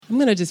I'm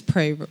going to just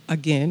pray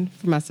again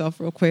for myself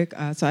real quick.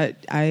 So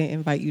I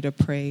invite you to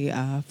pray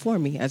for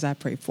me as I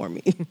pray for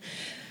me.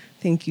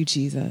 Thank you,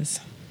 Jesus.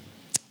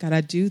 God,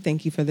 I do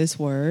thank you for this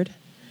word.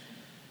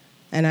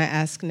 And I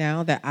ask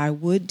now that I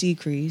would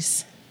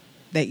decrease,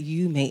 that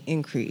you may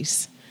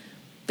increase,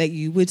 that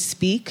you would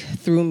speak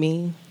through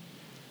me,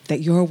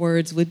 that your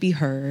words would be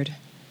heard,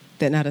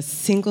 that not a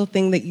single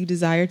thing that you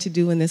desire to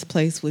do in this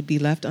place would be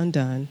left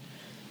undone,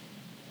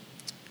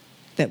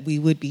 that we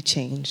would be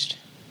changed.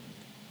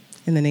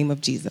 In the name of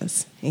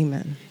Jesus,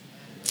 amen.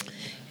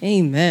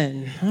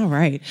 Amen. All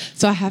right.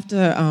 So I have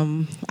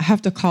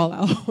to call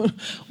out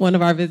one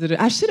of our visitors.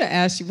 I should have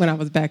asked you when I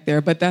was back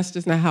there, but that's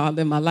just not how I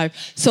live my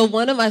life. So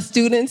one of my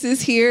students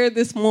is here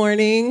this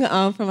morning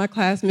from my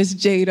class. Miss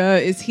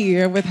Jada is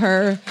here with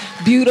her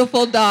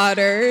beautiful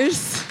daughters.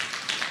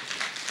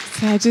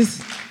 So I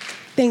just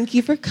thank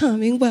you for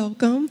coming.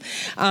 Welcome.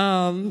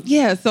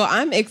 So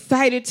I'm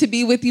excited to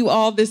be with you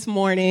all this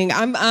morning.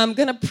 I'm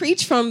going to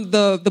preach from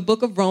the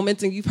book of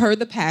Romans, and you've heard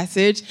the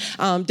passage.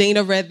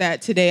 Dana read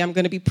that today. I'm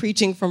going to be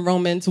preaching from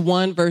Romans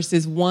 1,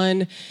 verses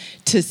 1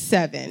 to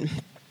 7.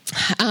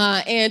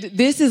 And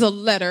this is a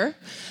letter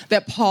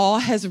that Paul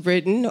has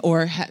written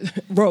or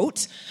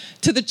wrote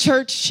to the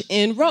church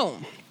in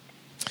Rome.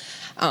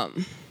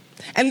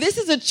 And this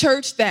is a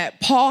church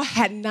that Paul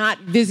had not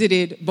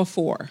visited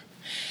before.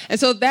 And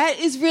so that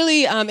is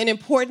really an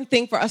important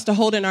thing for us to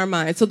hold in our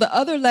mind. So the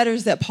other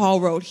letters that Paul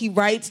wrote, he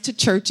writes to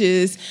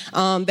churches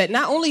that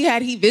not only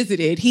had he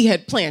visited, he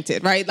had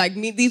planted, right?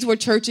 These were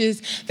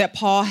churches that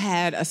Paul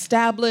had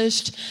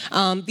established.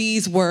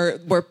 These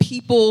were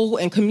people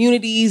and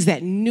communities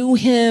that knew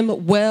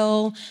him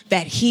well,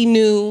 that he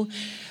knew.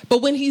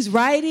 But when he's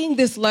writing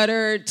this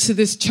letter to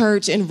this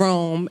church in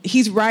Rome,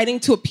 he's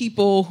writing to a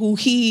people who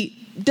he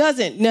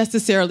doesn't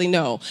necessarily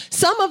know.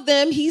 Some of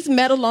them he's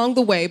met along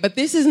the way, but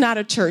this is not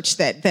a church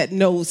that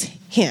knows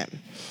him.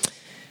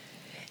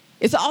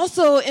 It's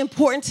also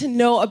important to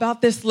know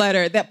about this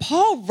letter that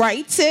Paul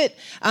writes it.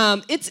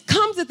 It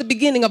comes at the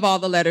beginning of all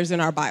the letters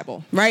in our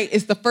Bible, right?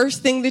 It's the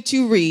first thing that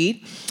you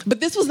read. But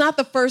this was not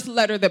the first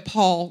letter that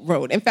Paul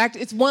wrote. In fact,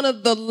 it's one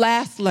of the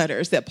last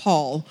letters that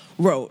Paul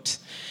wrote.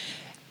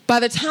 By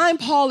the time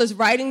Paul is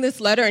writing this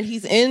letter and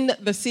he's in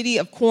the city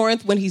of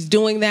Corinth when he's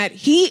doing that,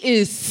 he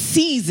is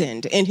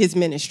seasoned in his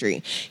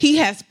ministry. He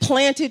has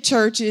planted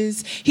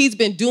churches. He's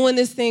been doing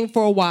this thing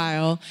for a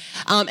while.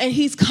 And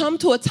he's come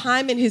to a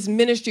time in his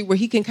ministry where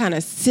he can kind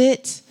of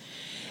sit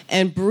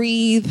and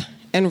breathe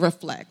and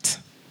reflect.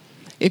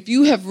 If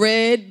you have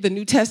read the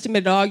New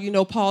Testament at all, you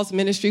know Paul's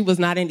ministry was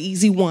not an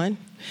easy one.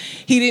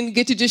 He didn't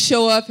get to just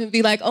show up and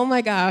be like, oh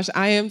my gosh,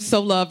 I am so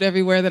loved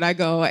everywhere that I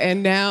go.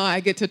 And now I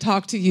get to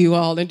talk to you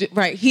all. And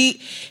right,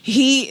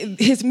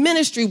 his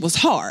ministry was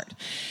hard.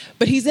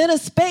 But he's in a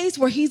space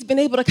where he's been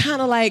able to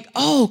kind of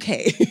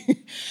okay,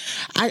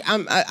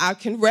 I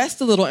can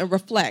rest a little and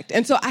reflect.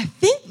 And so I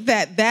think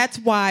that's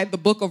why the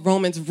book of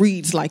Romans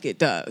reads like it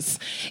does.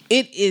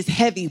 It is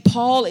heavy.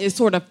 Paul is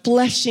sort of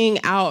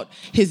fleshing out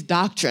his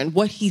doctrine,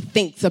 what he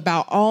thinks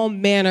about all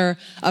manner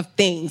of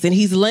things. And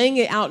he's laying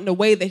it out in a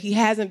way that he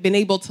hasn't been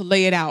able to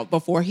lay it out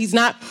before. He's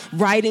not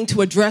writing to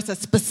address a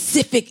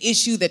specific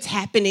issue that's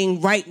happening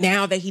right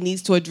now that he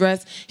needs to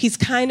address. He's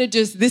kind of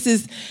just,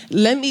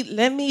 let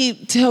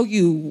me tell you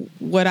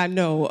what I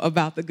know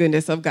about the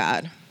goodness of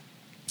God.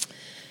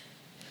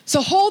 So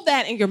hold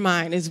that in your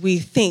mind as we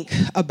think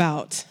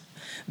about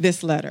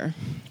this letter.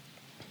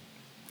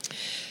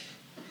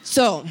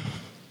 So,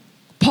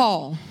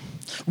 Paul,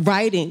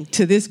 writing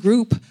to this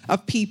group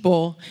of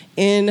people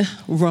in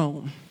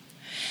Rome,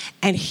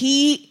 and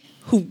he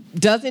who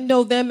doesn't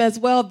know them as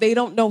well, they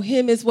don't know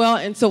him as well.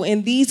 And so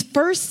in these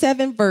first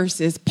 7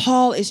 verses,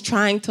 Paul is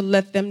trying to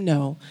let them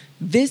know,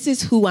 this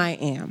is who I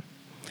am.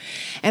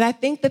 And I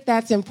think that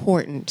that's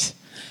important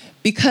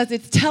because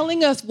it's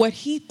telling us what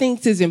he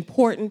thinks is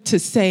important to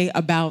say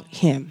about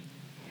him.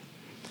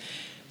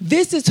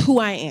 This is who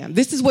I am.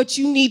 This is what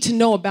you need to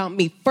know about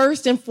me.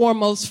 First and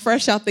foremost,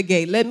 fresh out the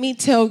gate, let me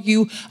tell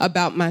you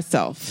about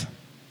myself.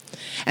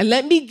 And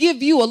let me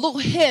give you a little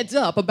heads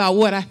up about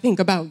what I think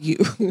about you.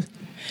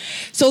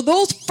 So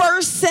those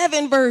first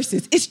 7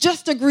 verses, it's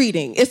just a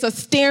greeting. It's a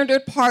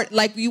standard part.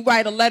 Like you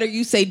write a letter,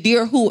 you say,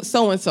 dear who,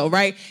 so-and-so,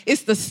 right?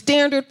 It's the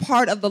standard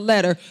part of the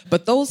letter.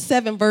 But those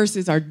 7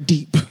 verses are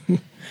deep.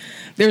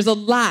 There's a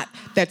lot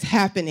that's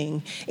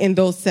happening in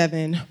those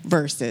 7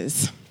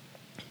 verses.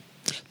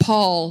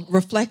 Paul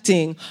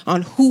reflecting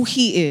on who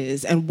he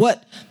is and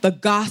what the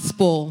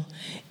gospel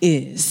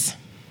is.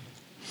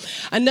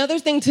 Another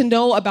thing to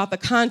know about the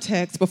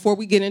context before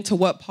we get into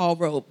what Paul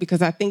wrote,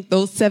 because I think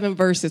those 7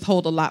 verses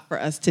hold a lot for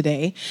us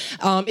today,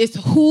 is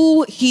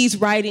who he's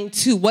writing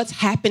to, what's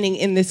happening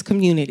in this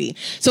community.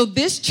 So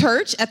this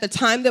church, at the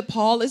time that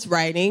Paul is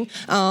writing,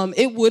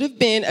 it would have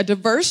been a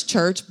diverse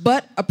church,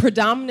 but a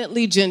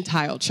predominantly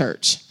Gentile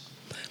church.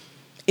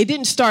 It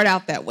didn't start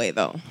out that way,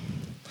 though.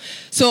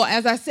 So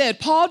as I said,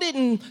 Paul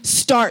didn't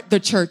start the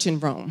church in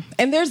Rome.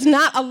 And there's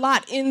not a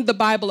lot in the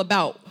Bible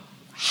about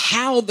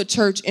how the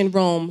church in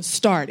Rome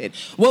started.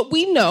 What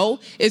we know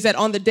is that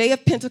on the day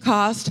of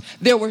Pentecost,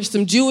 there were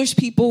some Jewish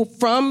people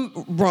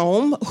from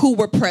Rome who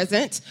were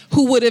present,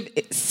 who would have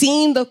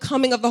seen the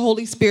coming of the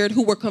Holy Spirit,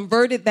 who were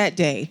converted that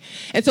day.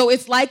 And so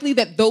it's likely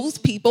that those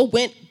people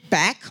went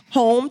back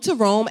home to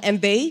Rome and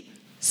they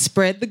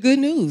spread the good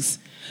news.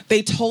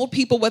 They told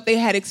people what they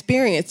had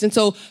experienced. And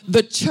so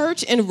the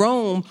church in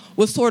Rome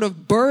was sort of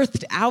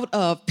birthed out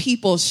of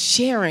people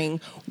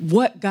sharing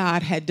what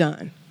God had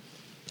done.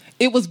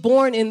 It was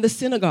born in the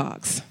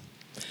synagogues.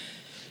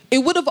 It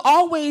would have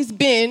always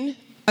been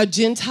a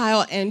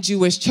Gentile and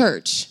Jewish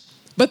church.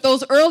 But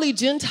those early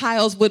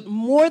Gentiles would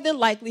more than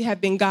likely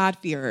have been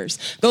God-fearers.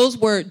 Those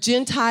were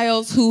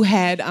Gentiles who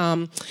had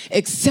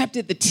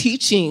accepted the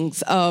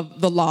teachings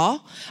of the law,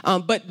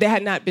 but they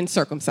had not been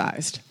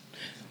circumcised.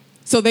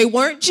 So they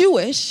weren't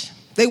Jewish.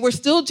 They were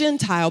still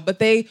Gentile, but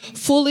they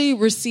fully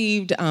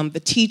received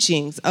the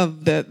teachings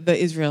of the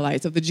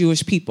Israelites, of the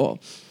Jewish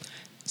people.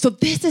 So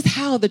this is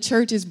how the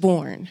church is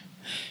born.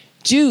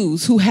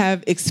 Jews who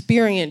have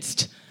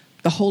experienced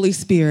the Holy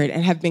Spirit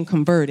and have been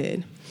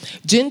converted.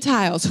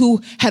 Gentiles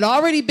who had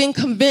already been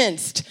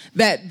convinced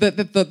that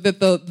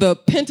the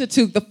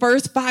Pentateuch, the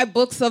first 5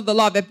 books of the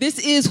law, that this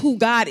is who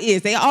God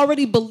is. They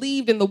already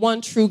believed in the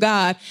one true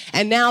God,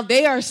 and now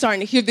they are starting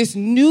to hear this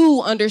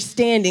new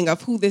understanding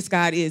of who this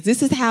God is.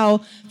 This is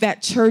how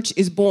that church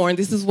is born.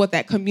 This is what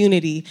that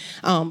community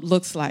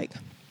looks like.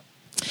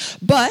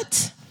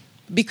 But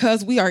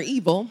because we are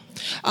evil,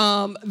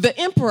 the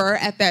emperor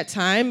at that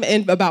time,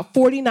 in about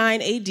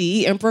 49 AD,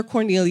 Emperor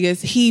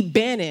Cornelius, he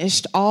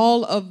banished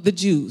all of the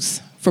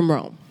Jews from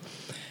Rome.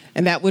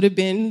 And that would have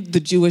been the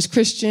Jewish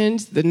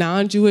Christians, the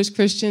non-Jewish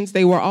Christians.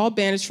 They were all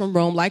banished from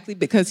Rome, likely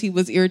because he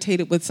was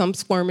irritated with some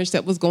skirmish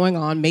that was going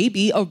on,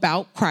 maybe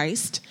about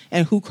Christ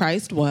and who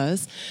Christ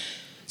was.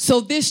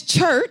 So this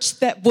church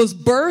that was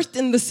birthed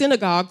in the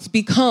synagogues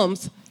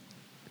becomes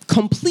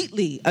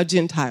completely a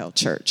Gentile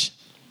church.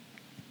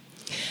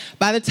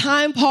 By the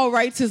time Paul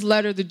writes his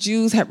letter, the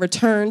Jews had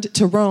returned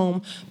to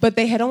Rome, but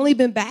they had only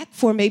been back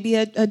for maybe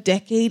a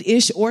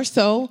decade-ish or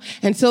so.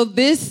 And so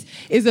this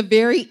is a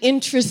very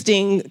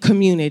interesting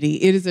community.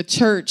 It is a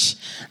church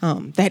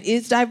that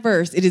is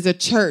diverse. It is a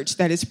church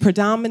that is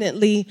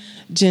predominantly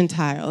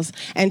Gentiles.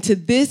 And to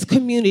this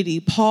community,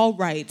 Paul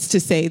writes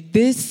to say,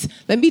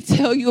 let me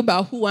tell you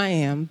about who I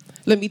am.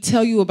 Let me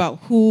tell you about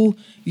who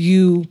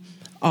you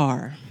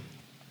are.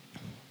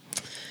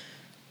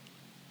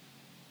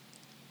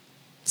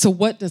 So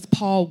what does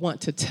Paul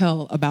want to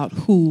tell about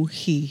who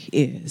he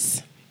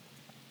is?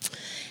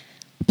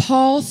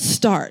 Paul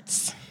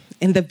starts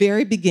in the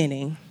very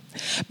beginning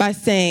by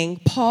saying,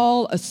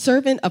 Paul, a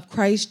servant of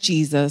Christ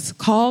Jesus,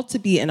 called to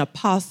be an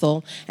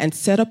apostle and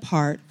set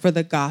apart for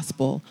the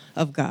gospel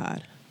of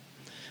God.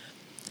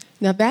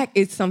 Now that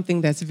is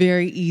something that's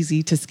very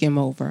easy to skim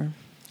over.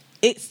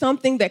 It's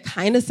something that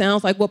kind of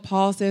sounds like what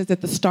Paul says at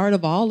the start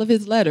of all of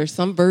his letters,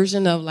 some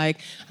version of like,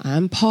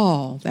 I'm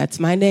Paul, that's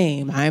my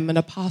name, I'm an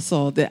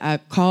apostle that I'm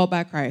called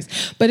by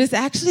Christ. But it's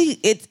actually,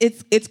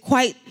 it's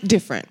quite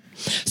different.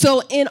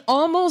 So in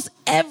almost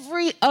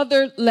every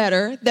other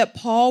letter that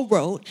Paul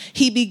wrote,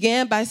 he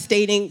began by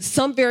stating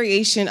some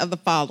variation of the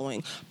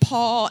following.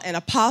 Paul, an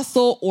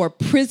apostle or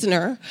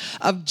prisoner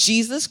of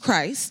Jesus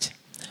Christ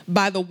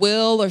by the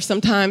will or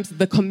sometimes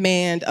the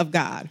command of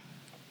God.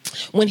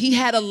 When he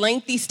had a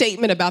lengthy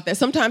statement about that,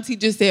 sometimes he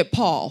just said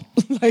Paul,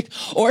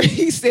 or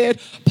he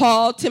said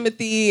Paul,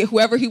 Timothy,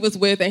 whoever he was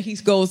with, and he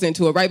goes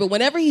into it, right? But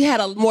whenever he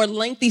had a more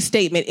lengthy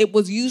statement, it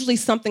was usually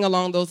something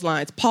along those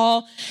lines.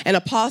 Paul, an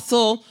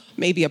apostle,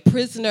 maybe a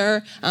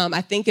prisoner.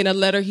 I think in a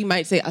letter he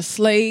might say a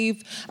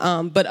slave,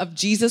 but of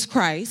Jesus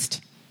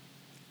Christ,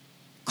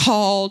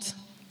 called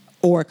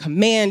or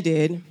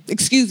commanded,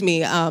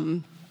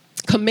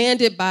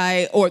 commanded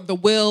by or the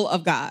will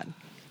of God.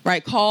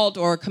 Right, called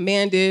or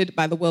commanded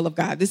by the will of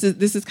God. This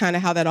is kind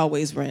of how that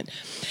always went.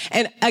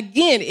 And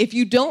again, if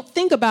you don't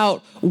think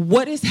about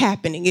what is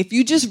happening, if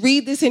you just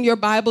read this in your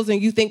Bibles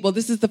and you think, well,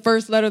 this is the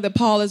first letter that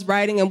Paul is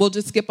writing and we'll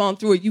just skip on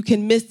through it, you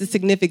can miss the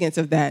significance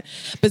of that.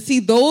 But see,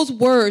 those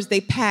words, they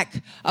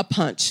pack a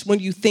punch when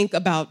you think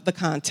about the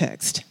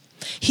context.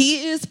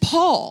 He is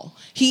Paul.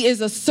 He is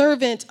a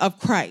servant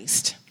of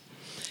Christ.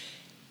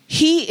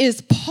 He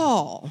is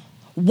Paul,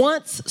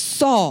 once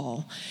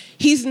Saul.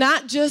 He's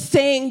not just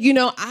saying,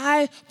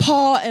 I,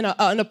 Paul,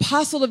 an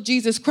apostle of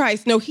Jesus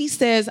Christ. No, he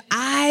says,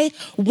 I,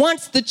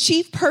 once the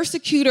chief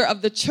persecutor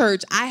of the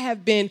church, I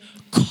have been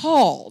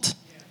called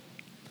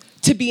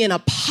to be an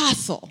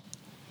apostle.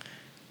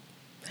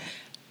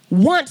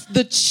 Once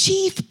the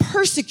chief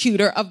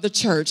persecutor of the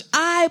church,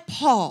 I,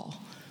 Paul,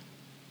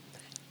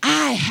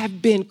 I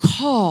have been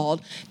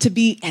called to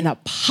be an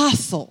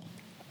apostle.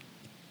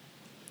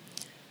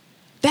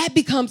 That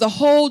becomes a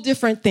whole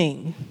different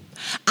thing.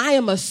 I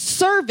am a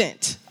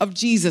servant of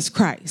Jesus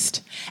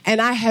Christ,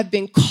 and I have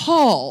been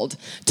called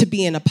to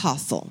be an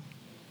apostle.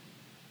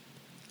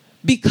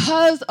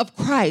 Because of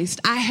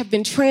Christ, I have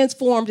been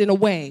transformed in a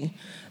way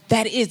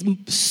that is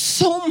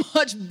so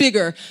much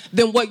bigger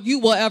than what you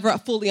will ever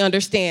fully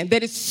understand,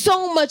 that is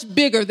so much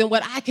bigger than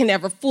what I can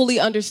ever fully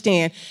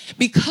understand.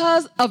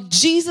 Because of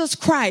Jesus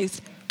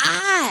Christ,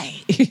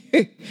 I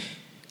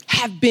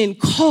have been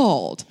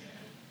called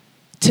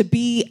to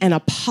be an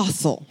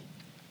apostle,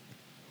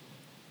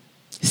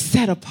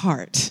 set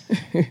apart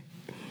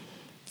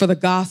for the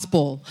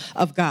gospel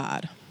of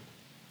God.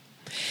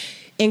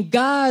 In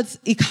God's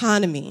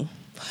economy,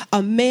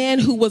 a man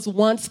who was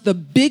once the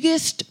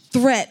biggest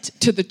threat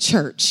to the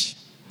church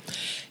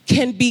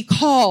can be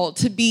called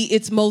to be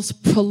its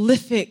most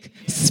prolific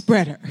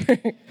spreader.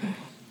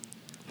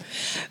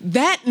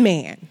 That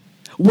man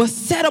was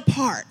set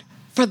apart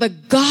for the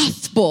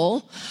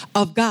gospel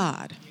of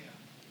God.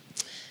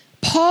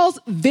 Paul's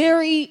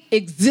very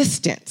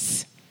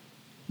existence,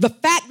 the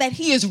fact that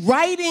he is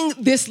writing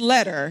this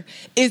letter,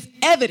 is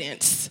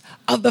evidence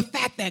of the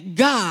fact that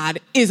God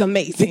is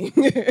amazing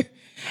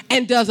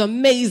and does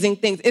amazing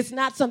things. It's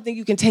not something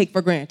you can take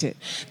for granted.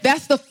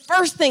 That's the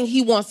first thing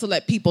he wants to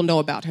let people know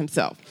about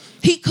himself.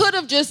 He could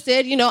have just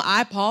said,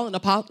 I, Paul, an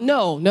apostle.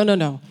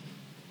 No.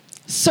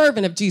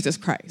 Servant of Jesus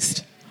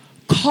Christ,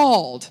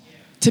 called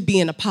to be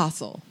an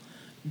apostle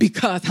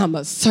because I'm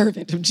a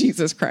servant of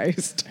Jesus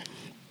Christ.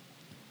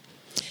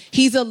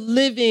 He's a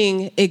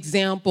living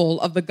example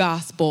of the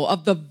gospel,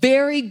 of the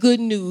very good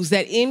news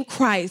that in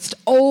Christ,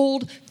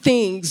 old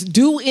things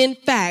do in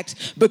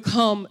fact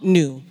become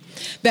new.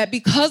 That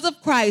because of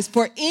Christ,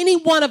 for any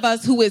one of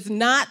us who is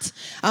not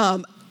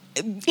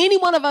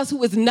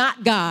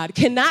God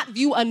cannot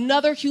view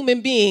another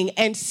human being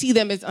and see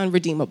them as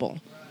unredeemable.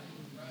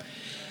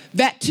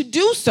 That to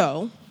do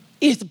so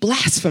is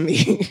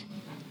blasphemy.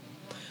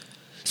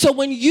 So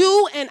when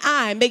you and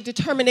I make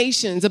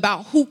determinations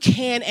about who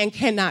can and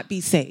cannot be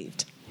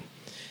saved,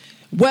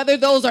 whether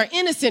those are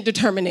innocent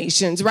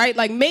determinations, right?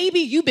 Like maybe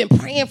you've been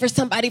praying for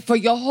somebody for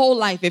your whole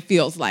life, it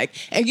feels like,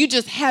 and you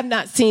just have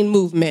not seen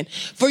movement.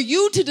 For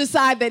you to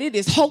decide that it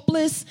is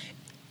hopeless,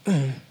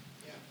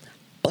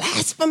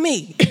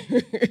 blasphemy.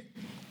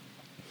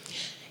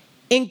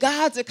 In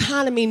God's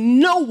economy,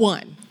 no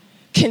one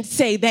can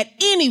say that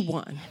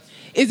anyone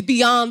is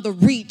beyond the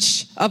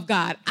reach of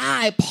God.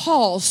 I,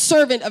 Paul,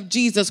 servant of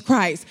Jesus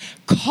Christ,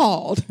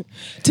 called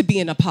to be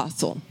an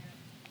apostle.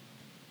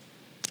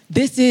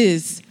 This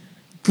is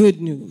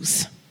good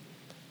news.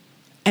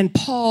 And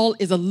Paul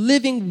is a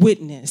living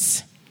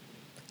witness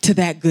to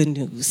that good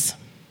news.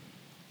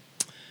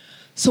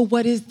 So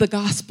what is the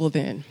gospel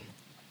then?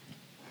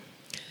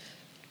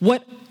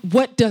 What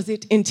does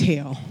it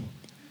entail?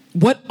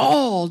 What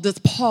all does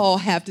Paul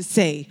have to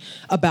say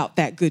about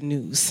that good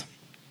news?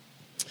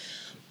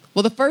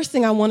 Well, the first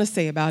thing I want to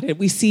say about it,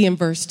 we see in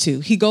verse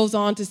 2. He goes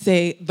on to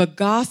say, the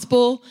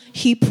gospel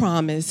he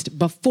promised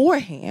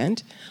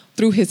beforehand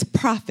through his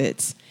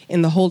prophets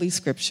in the Holy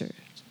Scriptures.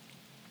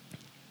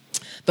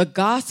 The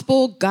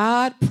gospel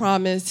God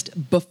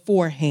promised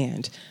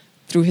beforehand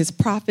through his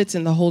prophets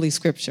in the Holy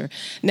Scripture.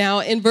 Now,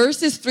 in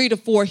verses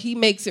 3-4, he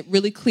makes it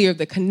really clear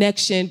the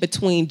connection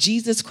between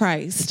Jesus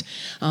Christ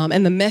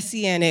and the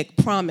messianic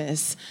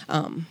promise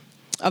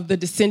of the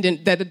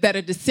descendant, that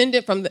a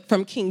descendant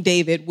from King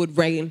David would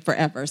reign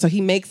forever. So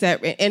he makes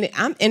that, and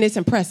it's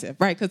impressive,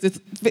 right? Because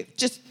it's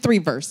just 3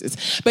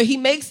 verses. But he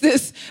makes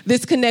this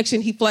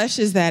connection, he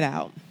fleshes that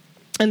out.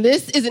 And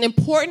this is an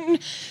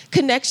important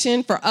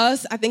connection for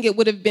us. I think it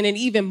would have been an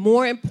even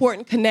more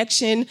important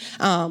connection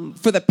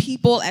for the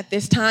people at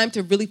this time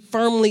to really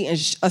firmly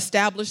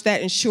establish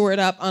that and shore it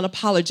up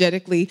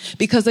unapologetically.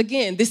 Because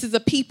again, this is a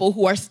people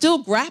who are still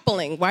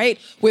grappling, right,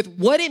 with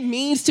what it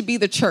means to be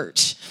the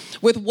church,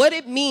 with what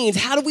it means.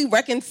 How do we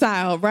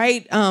reconcile,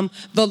 right,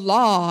 the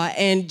law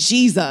and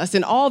Jesus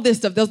and all this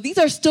stuff? These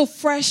are still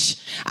fresh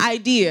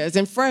ideas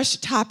and fresh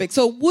topics.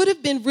 So it would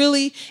have been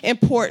really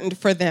important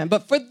for them.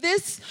 But for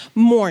this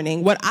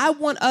morning, what I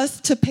want us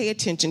to pay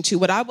attention to,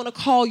 what I want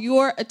to call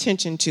your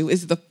attention to,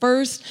 is the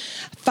first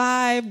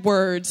 5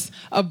 words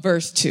of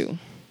verse 2.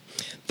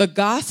 The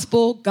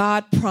gospel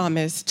God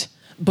promised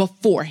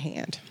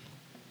beforehand.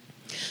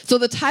 So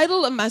the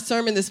title of my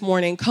sermon this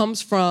morning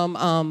comes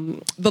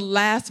from the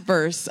last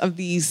verse of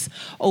these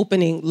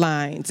opening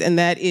lines, and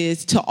that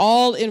is, to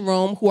all in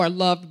Rome who are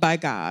loved by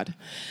God.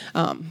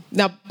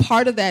 Now,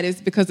 part of that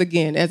is because,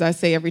 again, as I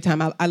say every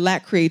time, I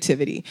lack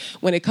creativity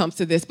when it comes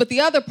to this. But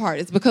the other part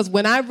is because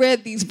when I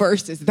read these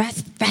verses,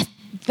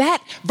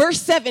 that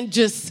verse 7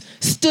 just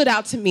stood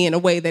out to me in a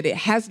way that it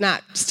has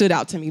not stood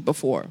out to me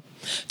before.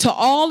 To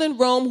all in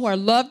Rome who are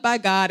loved by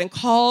God and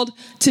called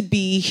to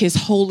be his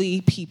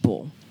holy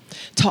people.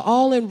 To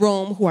all in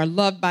Rome who are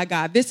loved by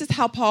God. This is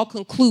how Paul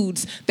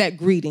concludes that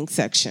greeting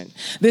section.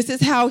 This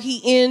is how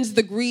he ends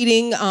the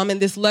greeting in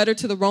this letter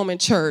to the Roman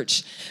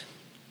church.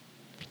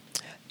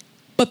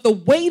 But the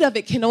weight of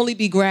it can only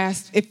be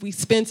grasped if we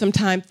spend some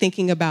time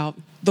thinking about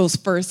those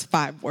first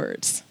 5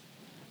 words.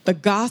 The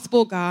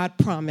gospel God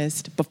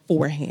promised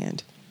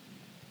beforehand.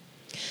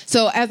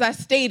 So as I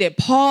stated,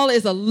 Paul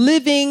is a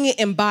living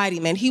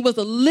embodiment. He was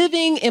a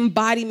living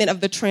embodiment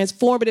of the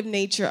transformative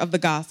nature of the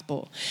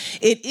gospel.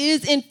 It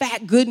is, in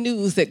fact, good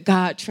news that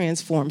God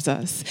transforms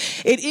us.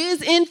 It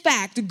is, in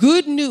fact,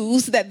 good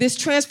news that this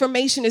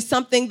transformation is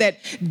something that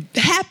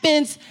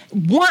happens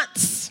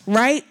once,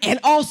 right? And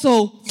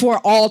also for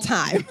all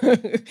time.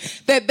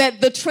 that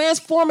the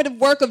transformative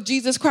work of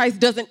Jesus Christ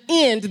doesn't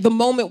end the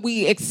moment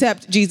we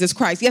accept Jesus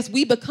Christ. Yes,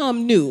 we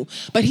become new,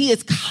 but he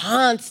is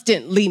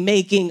constantly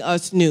making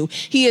us new.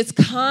 He is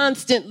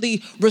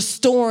constantly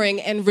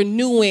restoring and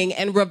renewing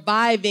and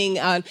reviving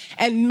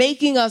and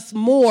making us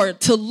more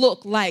to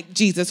look like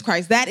Jesus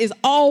Christ. That is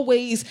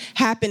always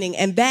happening,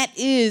 and that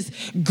is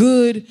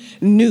good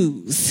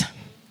news.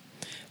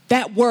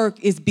 That work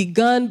is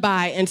begun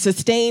by and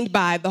sustained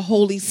by the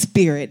Holy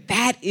Spirit.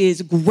 That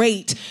is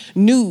great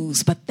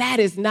news, but that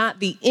is not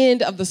the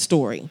end of the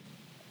story.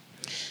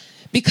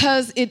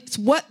 Because it's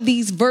what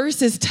these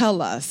verses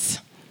tell us.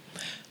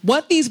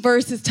 What these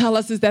verses tell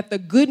us is that the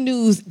good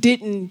news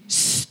didn't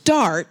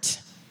start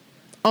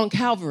on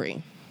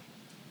Calvary.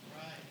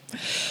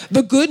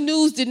 The good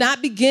news did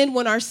not begin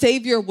when our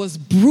Savior was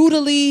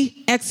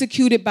brutally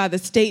executed by the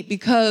state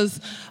because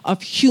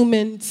of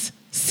humans'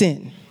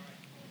 sin.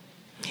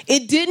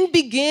 It didn't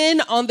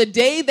begin on the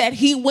day that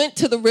he went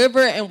to the river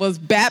and was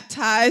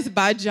baptized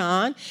by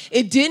John.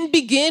 It didn't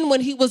begin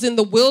when he was in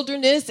the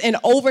wilderness and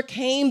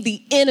overcame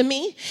the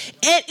enemy.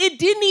 And it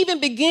didn't even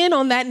begin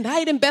on that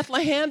night in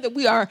Bethlehem that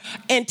we are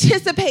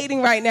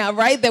anticipating right now,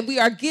 right? That we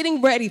are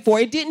getting ready for.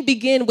 It didn't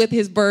begin with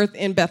his birth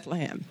in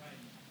Bethlehem.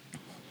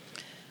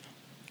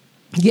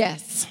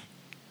 Yes,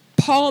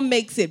 Paul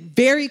makes it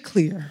very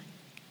clear,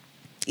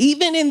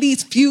 even in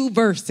these few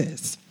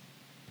verses,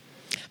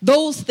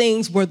 those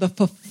things were the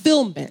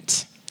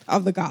fulfillment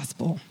of the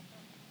gospel.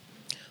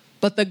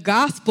 But the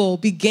gospel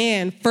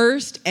began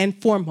first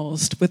and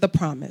foremost with a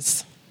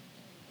promise.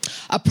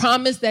 A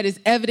promise that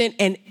is evident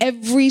in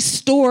every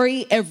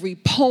story, every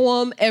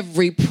poem,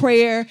 every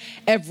prayer,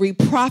 every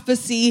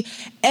prophecy,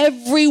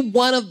 every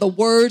one of the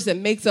words that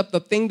makes up the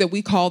thing that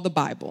we call the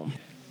Bible.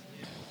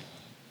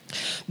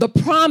 The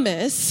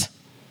promise,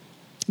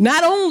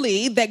 not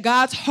only that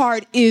God's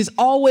heart is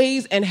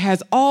always and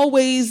has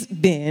always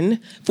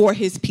been for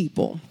his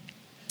people,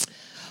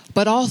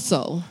 but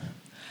also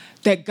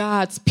that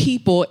God's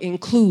people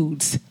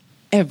includes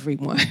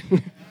everyone.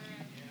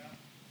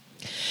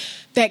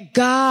 That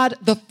God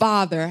the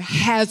Father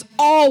has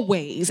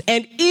always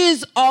and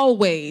is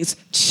always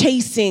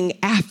chasing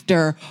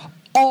after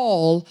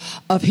all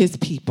of his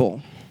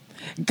people.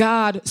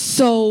 God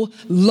so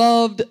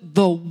loved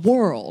the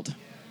world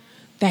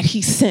that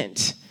he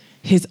sent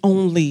his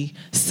only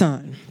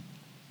son.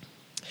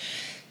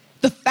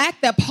 The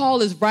fact that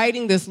Paul is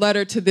writing this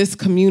letter to this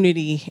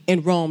community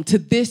in Rome, to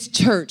this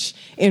church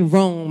in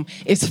Rome,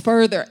 is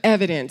further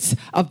evidence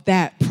of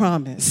that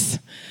promise.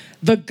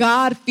 The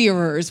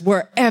God-fearers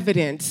were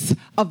evidence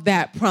of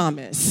that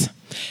promise.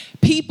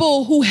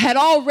 People who had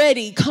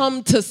already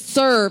come to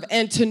serve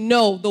and to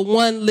know the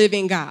one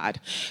living God.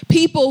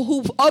 People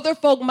who other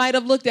folk might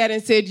have looked at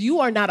and said, you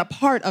are not a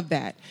part of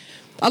that.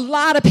 A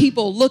lot of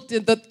people looked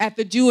at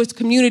the Jewish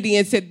community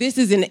and said, this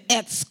is an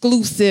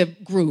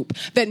exclusive group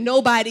that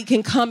nobody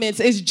can come in.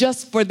 It's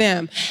just for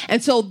them.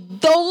 And so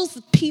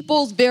those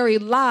people's very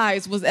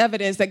lives was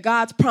evidence that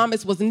God's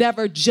promise was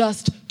never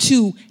just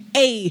to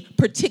a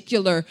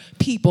particular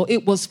people.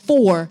 It was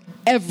for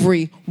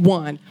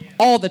everyone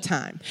all the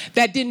time.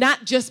 That did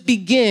not just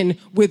begin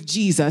with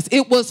Jesus.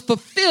 It was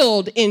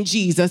fulfilled in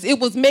Jesus. It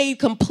was made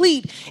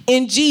complete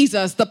in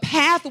Jesus. The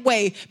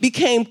pathway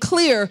became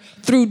clear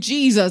through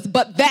Jesus.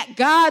 But that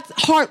God's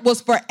heart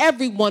was for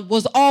everyone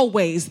was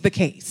always the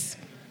case.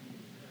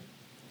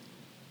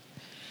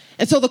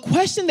 And so the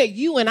question that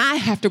you and I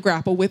have to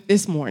grapple with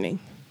this morning,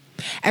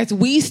 as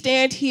we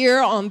stand here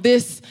on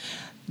this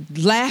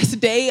last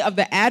day of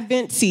the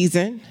Advent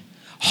season,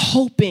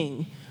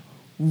 hoping,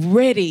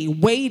 ready,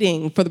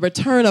 waiting for the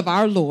return of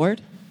our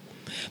Lord,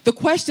 the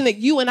question that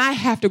you and I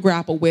have to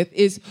grapple with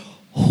is,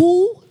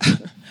 who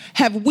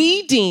have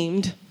we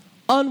deemed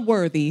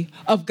unworthy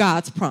of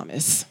God's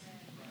promise?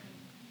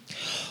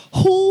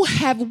 Who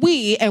have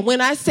we, and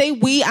when I say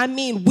we, I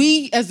mean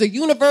we as the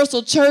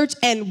universal church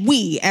and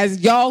we, as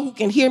y'all who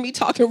can hear me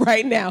talking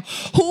right now,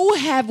 who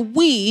have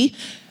we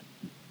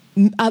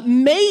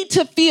made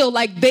to feel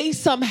like they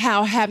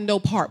somehow have no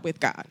part with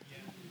God?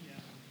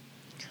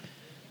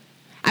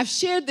 I've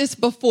shared this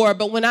before,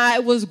 but when I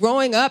was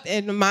growing up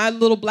in my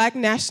little black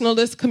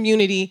nationalist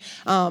community,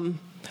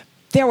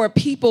 there were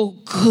people,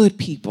 good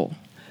people,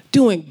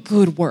 doing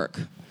good work.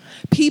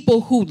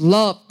 People who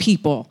loved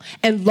people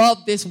and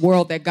loved this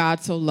world that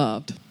God so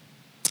loved,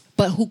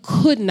 but who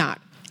could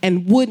not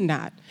and would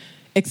not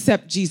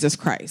accept Jesus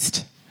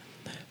Christ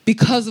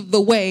because of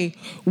the way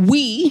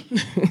we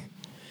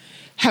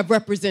have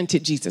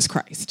represented Jesus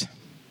Christ.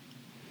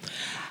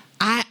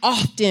 I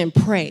often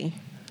pray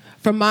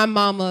from my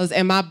mamas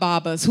and my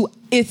babas, who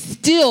it's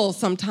still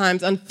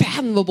sometimes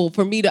unfathomable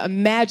for me to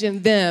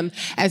imagine them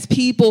as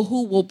people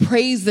who will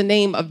praise the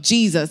name of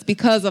Jesus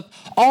because of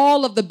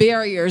all of the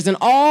barriers and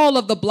all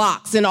of the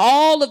blocks and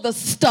all of the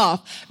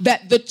stuff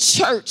that the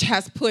church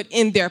has put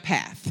in their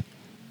path.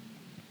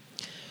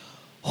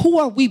 Who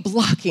are we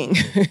blocking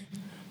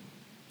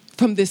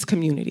from this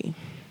community?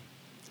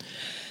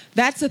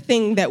 That's a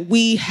thing that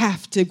we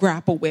have to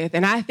grapple with.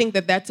 And I think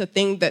that that's a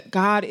thing that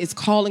God is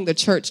calling the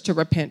church to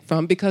repent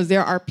from, because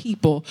there are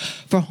people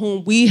for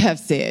whom we have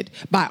said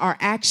by our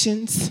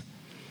actions,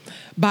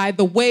 by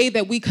the way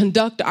that we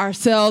conduct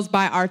ourselves,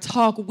 by our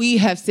talk, we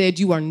have said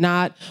you are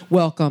not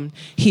welcome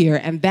here.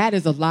 And that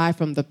is a lie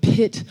from the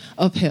pit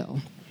of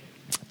hell.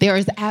 There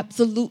is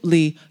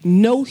absolutely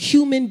no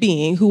human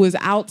being who is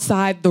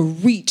outside the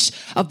reach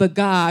of the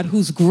God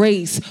whose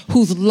grace,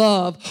 whose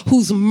love,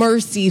 whose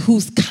mercy,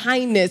 whose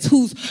kindness,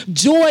 whose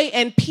joy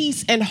and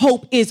peace and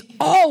hope is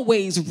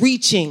always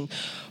reaching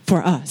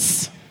for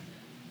us.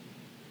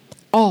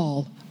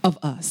 All of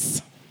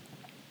us.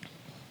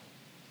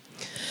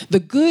 The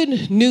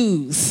good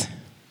news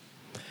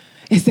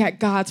is that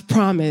God's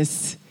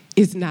promise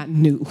is not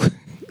new.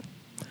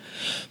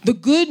 The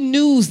good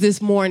news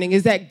this morning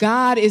is that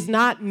God is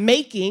not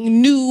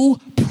making new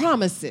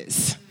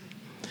promises.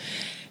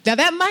 Now,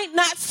 that might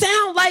not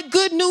sound like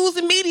good news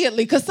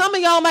immediately, because some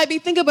of y'all might be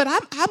thinking, but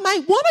I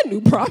might want a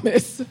new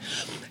promise.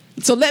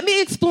 So let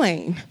me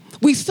explain.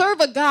 We serve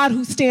a God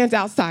who stands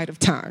outside of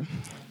time.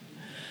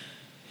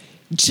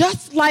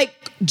 Just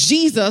like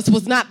Jesus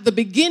was not the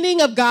beginning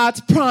of God's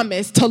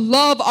promise to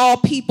love all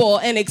people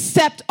and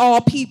accept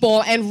all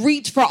people and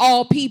reach for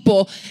all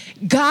people,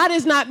 God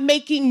is not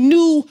making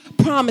new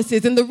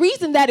promises. And the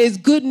reason that is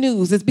good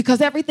news is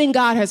because everything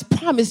God has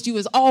promised you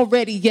is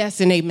already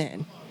yes and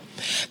amen.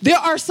 There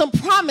are some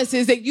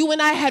promises that you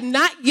and I have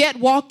not yet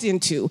walked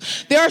into.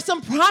 There are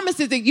some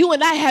promises that you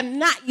and I have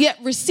not yet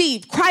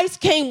received.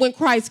 Christ came when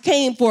Christ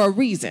came for a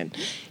reason.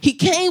 He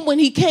came when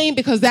he came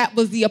because that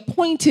was the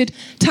appointed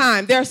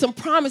time. There are some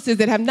promises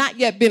that have not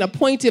yet been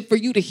appointed for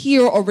you to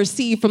hear or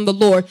receive from the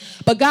Lord.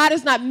 But God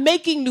is not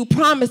making new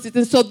promises.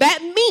 And so that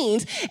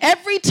means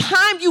every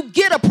time you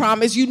get a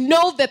promise, you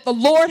know that the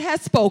Lord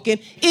has spoken.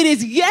 It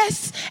is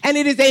yes and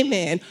it is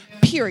amen.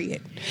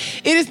 Period.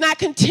 It is not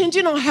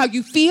contingent on how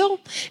you feel.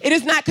 It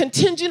is not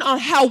contingent on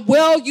how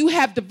well you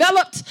have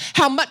developed,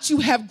 how much you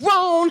have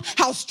grown,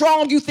 how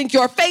strong you think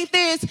your faith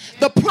is.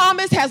 The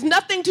promise has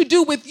nothing to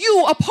do with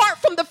you apart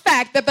from the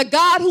fact that the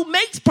God who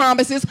makes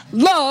promises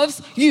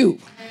loves you.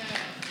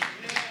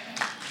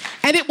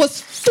 And it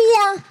was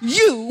for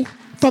you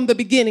from the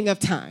beginning of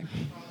time.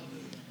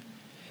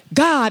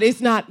 God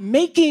is not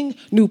making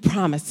new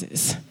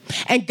promises.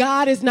 And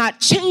God is not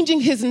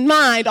changing his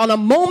mind on a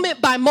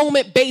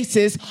moment-by-moment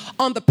basis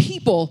on the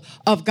people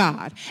of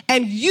God.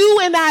 And you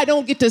and I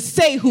don't get to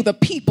say who the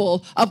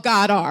people of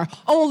God are.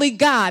 Only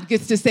God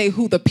gets to say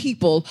who the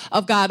people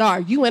of God are.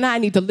 You and I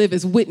need to live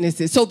as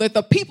witnesses so that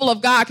the people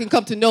of God can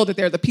come to know that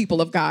they're the people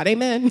of God.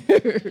 Amen?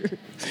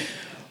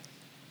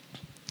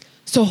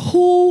 So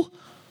who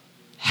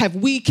have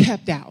we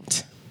kept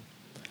out?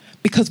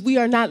 Because we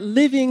are not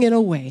living in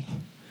a way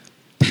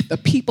that the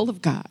people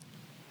of God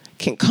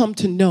can come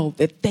to know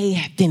that they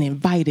have been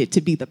invited to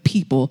be the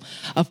people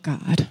of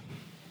God.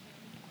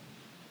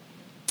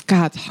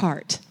 God's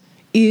heart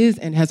is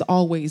and has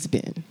always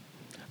been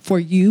for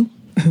you,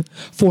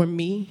 for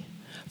me,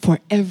 for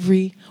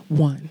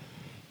everyone.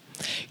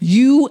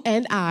 You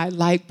and I,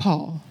 like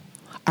Paul,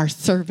 are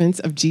servants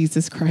of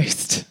Jesus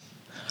Christ,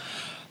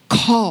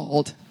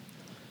 called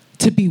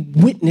to be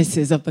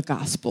witnesses of the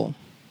gospel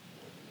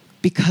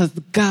because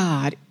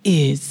God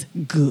is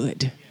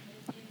good.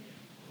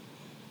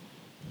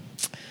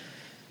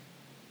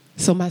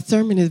 So my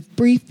sermon is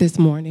brief this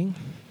morning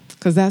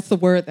because that's the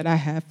word that I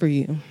have for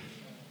you.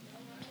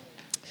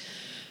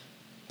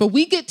 But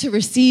we get to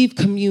receive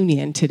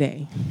communion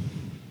today.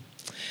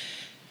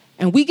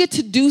 And we get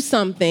to do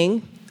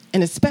something,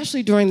 and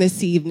especially during this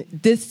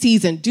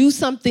season, do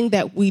something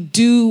that we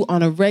do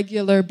on a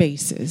regular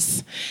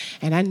basis.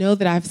 And I know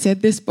that I've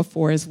said this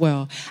before as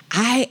well.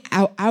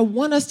 I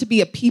want us to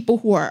be a people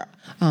who are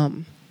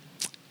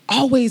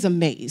always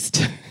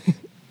amazed.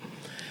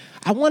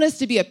 I want us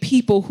to be a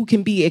people who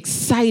can be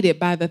excited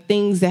by the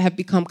things that have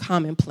become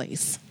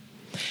commonplace.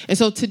 And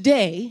so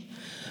today,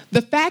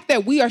 the fact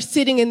that we are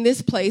sitting in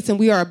this place and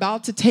we are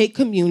about to take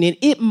communion,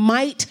 it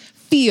might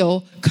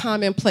feel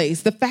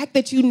commonplace. The fact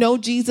that you know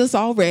Jesus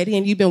already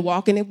and you've been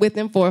walking with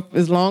him for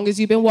as long as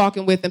you've been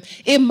walking with him,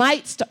 it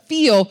might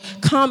feel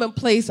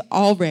commonplace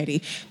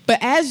already. But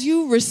as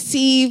you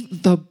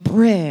receive the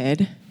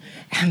bread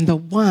and the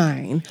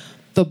wine,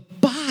 the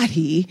body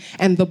body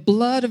and the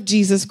blood of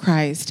Jesus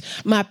Christ,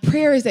 my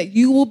prayer is that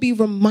you will be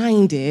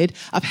reminded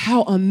of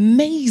how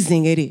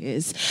amazing it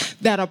is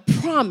that a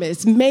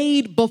promise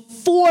made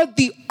before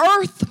the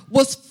earth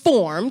was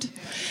formed,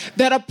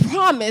 that a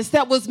promise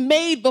that was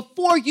made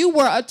before you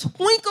were a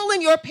twinkle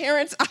in your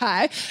parents'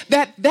 eye,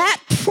 that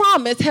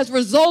promise has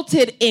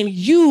resulted in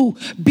you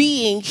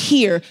being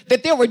here,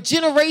 that there were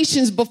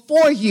generations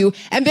before you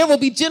and there will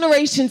be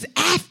generations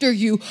after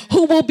you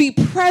who will be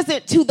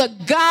present to the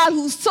God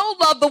who so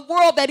loved the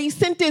world that he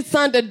sent his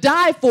son to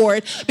die for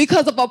it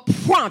because of a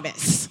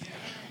promise.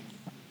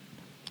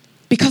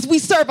 Because we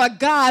serve a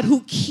God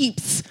who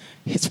keeps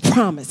his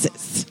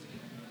promises.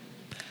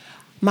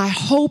 My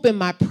hope and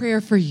my prayer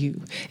for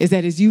you is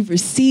that as you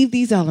receive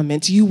these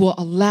elements, you will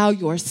allow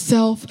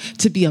yourself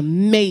to be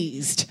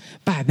amazed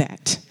by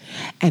that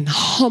and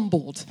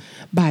humbled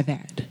by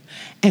that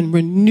and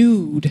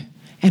renewed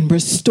and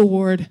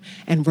restored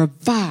and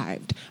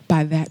revived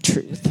by that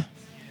truth.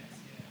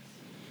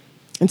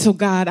 And so,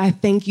 God, I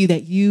thank you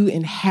that you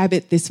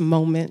inhabit this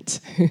moment.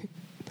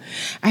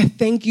 I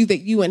thank you that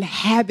you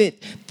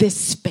inhabit this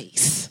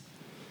space,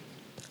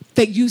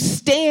 that you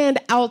stand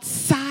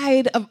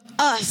outside of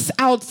us,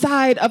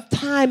 outside of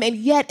time, and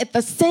yet at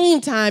the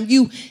same time,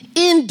 you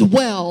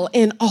indwell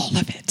in all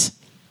of it.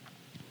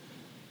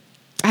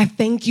 I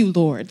thank you,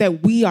 Lord,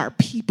 that we are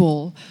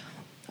people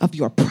of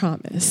your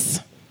promise.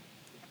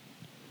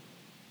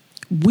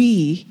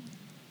 We,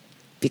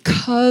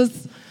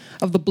 because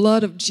of the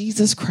blood of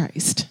Jesus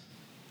Christ,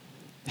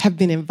 have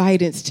been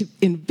invited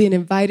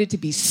to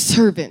be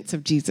servants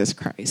of Jesus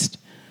Christ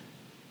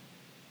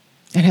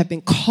and have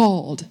been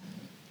called.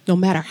 No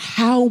matter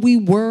how we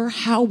were,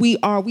 how we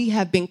are, we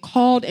have been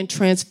called and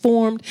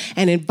transformed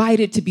and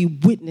invited to be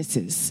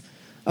witnesses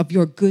of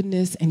your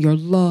goodness and your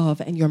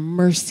love and your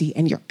mercy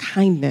and your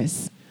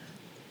kindness.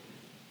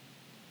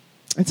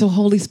 And so,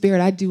 Holy Spirit,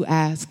 I do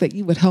ask that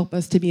you would help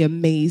us to be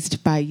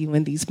amazed by you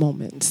in these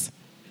moments.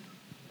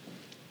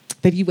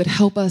 That you would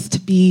help us to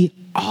be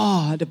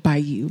awed by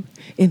you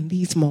in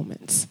these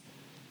moments.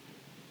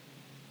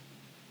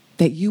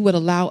 That you would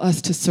allow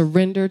us to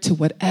surrender to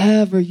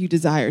whatever you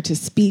desire to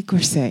speak or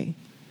say,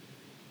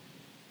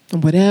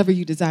 and whatever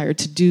you desire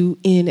to do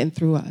in and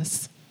through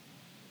us.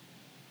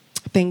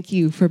 Thank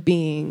you for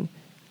being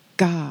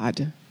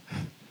God.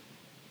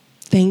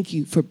 Thank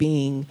you for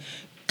being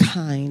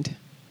kind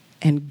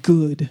and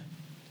good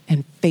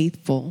and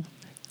faithful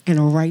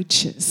and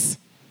righteous.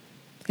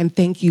 And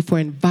thank you for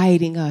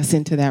inviting us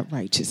into that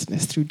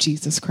righteousness through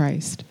Jesus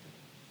Christ.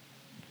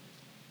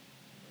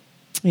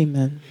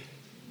 Amen.